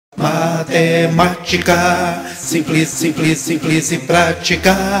Matemática Simples, simples, simples e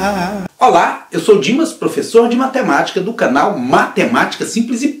prática. Olá, eu sou Dimas, professor de matemática do canal Matemática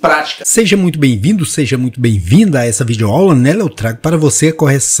Simples e Prática. Seja muito bem-vindo, seja muito bem-vinda a essa videoaula. Nela eu trago para você a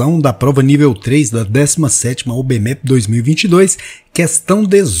correção da prova nível 3 da 17ª OBMEP 2022, questão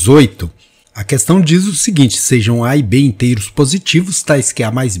 18. A questão diz o seguinte: sejam A e B inteiros positivos, tais que A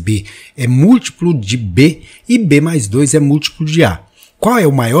mais B é múltiplo de B e B mais 2 é múltiplo de A. Qual é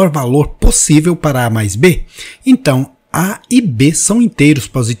o maior valor possível para A mais B? Então, A e B são inteiros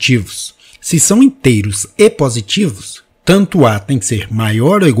positivos. Se são inteiros e positivos, tanto A tem que ser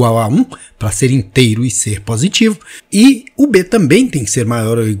maior ou igual a 1 para ser inteiro e ser positivo, e o B também tem que ser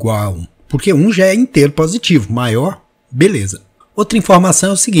maior ou igual a 1, porque 1 já é inteiro positivo, maior, beleza. Outra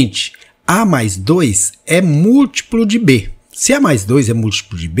informação é o seguinte: A mais 2 é múltiplo de B. Se A mais 2 é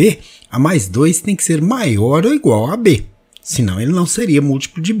múltiplo de B, A mais 2 tem que ser maior ou igual a B. Senão ele não seria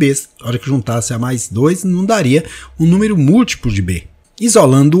múltiplo de B. Na hora que juntasse A mais 2, não daria um número múltiplo de B.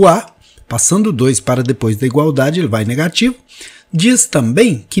 Isolando o A, passando o 2 para depois da igualdade, ele vai negativo. Diz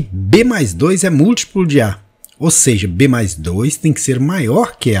também que B mais 2 é múltiplo de A. Ou seja, B mais 2 tem que ser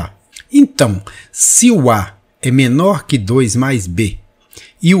maior que A. Então, se o A é menor que 2 mais B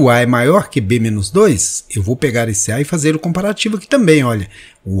e o A é maior que B menos 2, eu vou pegar esse A e fazer o comparativo aqui também. Olha,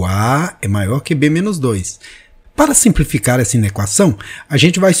 o A é maior que B menos 2. Para simplificar essa inequação, a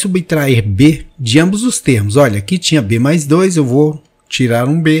gente vai subtrair B de ambos os termos. Olha, aqui tinha B mais 2, eu vou tirar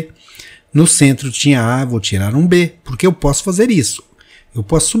um B. No centro tinha A, vou tirar um B, porque eu posso fazer isso. Eu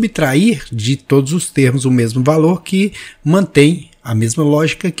posso subtrair de todos os termos o mesmo valor que mantém a mesma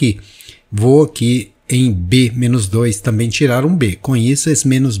lógica aqui. Vou aqui em B menos 2 também tirar um B. Com isso, esse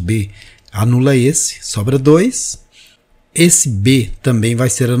menos B anula esse, sobra 2. Esse B também vai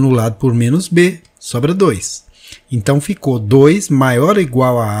ser anulado por menos B, sobra 2. Então ficou 2 maior ou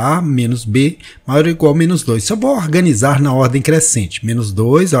igual a A menos B maior ou igual a menos 2. Só vou organizar na ordem crescente. Menos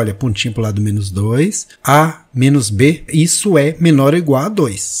 2, olha, pontinho para o lado do menos 2. A menos B, isso é menor ou igual a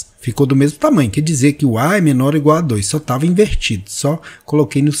 2. Ficou do mesmo tamanho, quer dizer que o A é menor ou igual a 2. Só estava invertido, só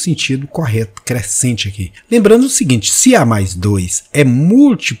coloquei no sentido correto, crescente aqui. Lembrando o seguinte: se A mais 2 é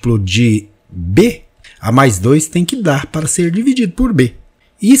múltiplo de B, A mais 2 tem que dar para ser dividido por B.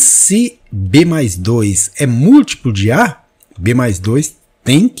 E se B mais 2 é múltiplo de A, B mais 2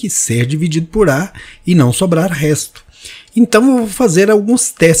 tem que ser dividido por A e não sobrar resto. Então eu vou fazer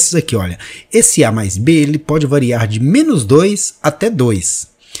alguns testes aqui. Olha, esse A mais B ele pode variar de menos 2 até 2.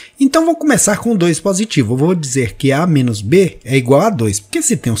 Então vou começar com 2 positivo. Eu vou dizer que A menos B é igual a 2, porque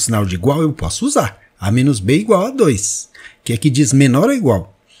se tem um sinal de igual eu posso usar. A menos B é igual a 2, que aqui diz menor ou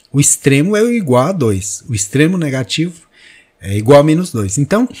igual. O extremo é o igual a 2, o extremo negativo é igual a menos 2.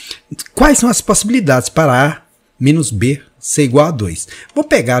 Então, quais são as possibilidades para A menos B ser igual a 2? Vou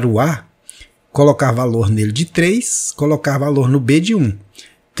pegar o A, colocar valor nele de 3, colocar valor no B de 1.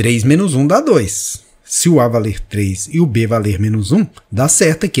 3 menos 1 dá 2. Se o A valer 3 e o B valer menos 1, dá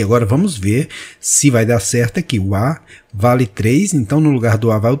certo aqui. Agora vamos ver se vai dar certo aqui. O A vale 3, então no lugar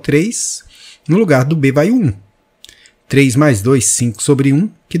do A vai o 3, no lugar do B vai o 1. 3 mais 2, 5 sobre 1,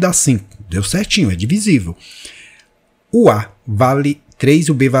 que dá 5. Deu certinho, é divisível. O A vale 3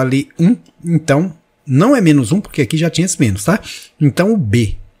 e o B vale 1, então não é menos 1, porque aqui já tinha esse menos, tá? Então o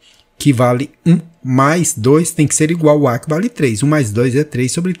B, que vale 1, mais 2 tem que ser igual ao A, que vale 3. 1 mais 2 é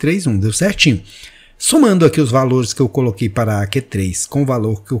 3 sobre 3, 1. Deu certinho. Somando aqui os valores que eu coloquei para A, que é 3, com o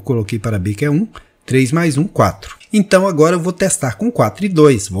valor que eu coloquei para B, que é 1, 3 mais 1, 4. Então agora eu vou testar com 4 e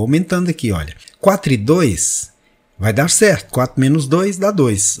 2. Vou aumentando aqui, olha. 4 e 2... vai dar certo. 4 menos 2 dá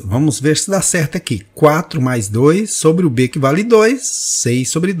 2. Vamos ver se dá certo aqui. 4 mais 2 sobre o B que vale 2. 6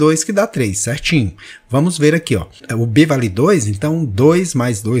 sobre 2 que dá 3. Certinho. Vamos ver aqui, ó. O B vale 2, então 2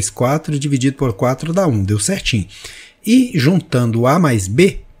 mais 2, 4, dividido por 4 dá 1. Deu certinho. E juntando A mais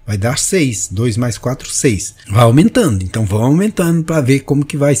B, vai dar 6. 2 mais 4, 6. Vai aumentando. Então vamos aumentando para ver como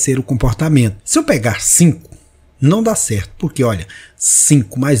que vai ser o comportamento. Se eu pegar 5, não dá certo. Porque, olha,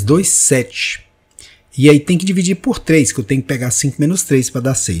 5 mais 2, 7. E aí tem que dividir por 3, que eu tenho que pegar 5 menos 3 para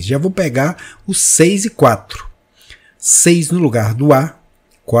dar 6. Já vou pegar os 6 e 4. 6 no lugar do A,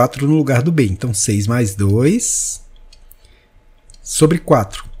 4 no lugar do B. Então 6 mais 2 sobre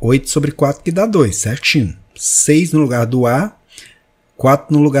 4. 8 sobre 4 que dá 2, certinho. 6 no lugar do A,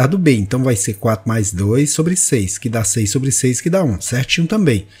 4 no lugar do B. Então vai ser 4 mais 2 sobre 6, que dá 6 sobre 6 que dá 1. Certinho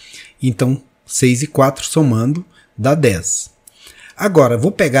também. Então 6 e 4 somando dá 10. Agora,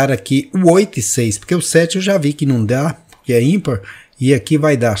 vou pegar aqui o 8 e 6, porque o 7 eu já vi que não dá, porque é ímpar, e aqui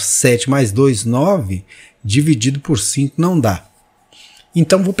vai dar 7 mais 2, 9, dividido por 5 não dá.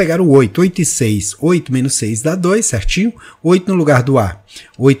 Então vou pegar o 8. 8 e 6. 8 menos 6 dá 2, certinho? 8 no lugar do A.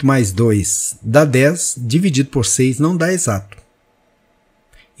 8 mais 2 dá 10. Dividido por 6 não dá exato.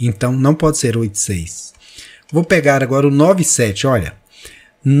 Então não pode ser 8 e 6. Vou pegar agora o 9 e 7. Olha.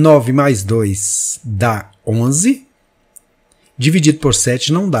 9 mais 2 dá 11. Dividido por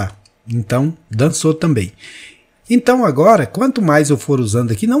 7 não dá. Então dançou também. Então agora, quanto mais eu for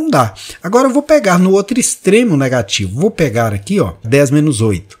usando aqui, não dá. Agora eu vou pegar no outro extremo negativo. Vou pegar aqui, ó, 10 menos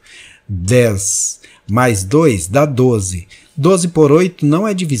 8. 10 mais 2 dá 12. 12 por 8 não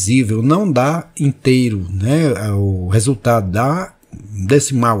é divisível, não dá inteiro, né? O resultado dá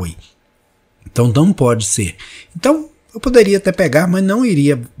decimal aí. Então não pode ser. Então eu poderia até pegar, mas não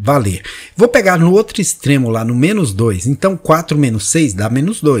iria valer. Vou pegar no outro extremo lá, no menos 2. Então 4 menos 6 dá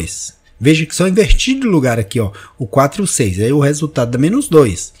menos 2. Veja que só inverti de lugar aqui, ó, o 4 e o 6. Aí o resultado dá menos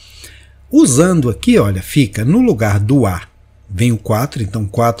 2. Usando aqui, olha, fica no lugar do A, vem o 4, então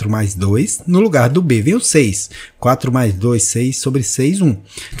 4 mais 2. No lugar do B, vem o 6. 4 mais 2, 6 sobre 6, 1.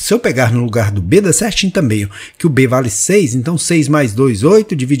 Se eu pegar no lugar do B, dá certinho também, ó, que o B vale 6. Então 6 mais 2,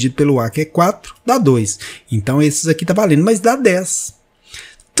 8, dividido pelo A, que é 4, dá 2. Então esses aqui tá valendo, mas dá 10.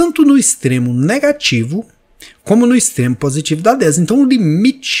 Tanto no extremo negativo, como no extremo positivo dá 10. Então o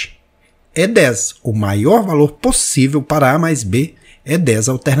limite é 10. O maior valor possível para A mais B é 10.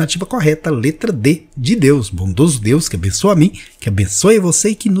 A alternativa correta, letra D, de Deus. Bondoso Deus, que abençoe a mim, que abençoe a você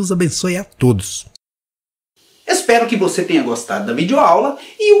e que nos abençoe a todos. Espero que você tenha gostado da videoaula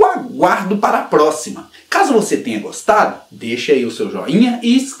e o aguardo para a próxima. Caso você tenha gostado, deixe aí o seu joinha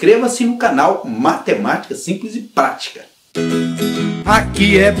e inscreva-se no canal Matemática Simples e Prática.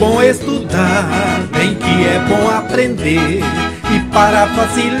 Aqui é bom estudar, bem que é bom aprender. E para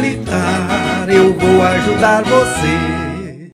facilitar, eu vou ajudar você.